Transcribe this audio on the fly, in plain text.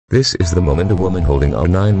This is the moment a woman holding a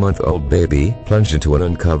 9-month-old baby plunged into an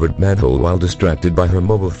uncovered manhole while distracted by her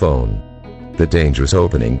mobile phone. The dangerous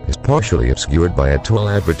opening is partially obscured by a tall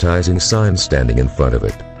advertising sign standing in front of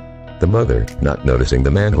it. The mother, not noticing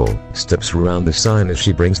the manhole, steps around the sign as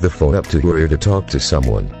she brings the phone up to her ear to talk to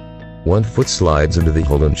someone. One foot slides into the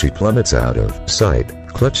hole and she plummets out of sight,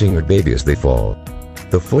 clutching her baby as they fall.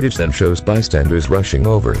 The footage then shows bystanders rushing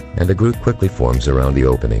over, and a group quickly forms around the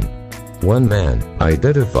opening. One man,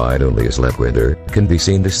 identified only as Lakhwinder, can be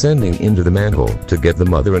seen descending into the manhole to get the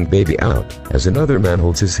mother and baby out, as another man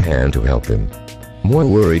holds his hand to help him. More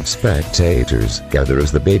worried spectators gather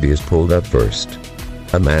as the baby is pulled up first.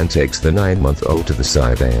 A man takes the 9-month-old to the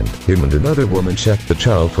side and him and another woman check the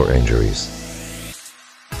child for injuries.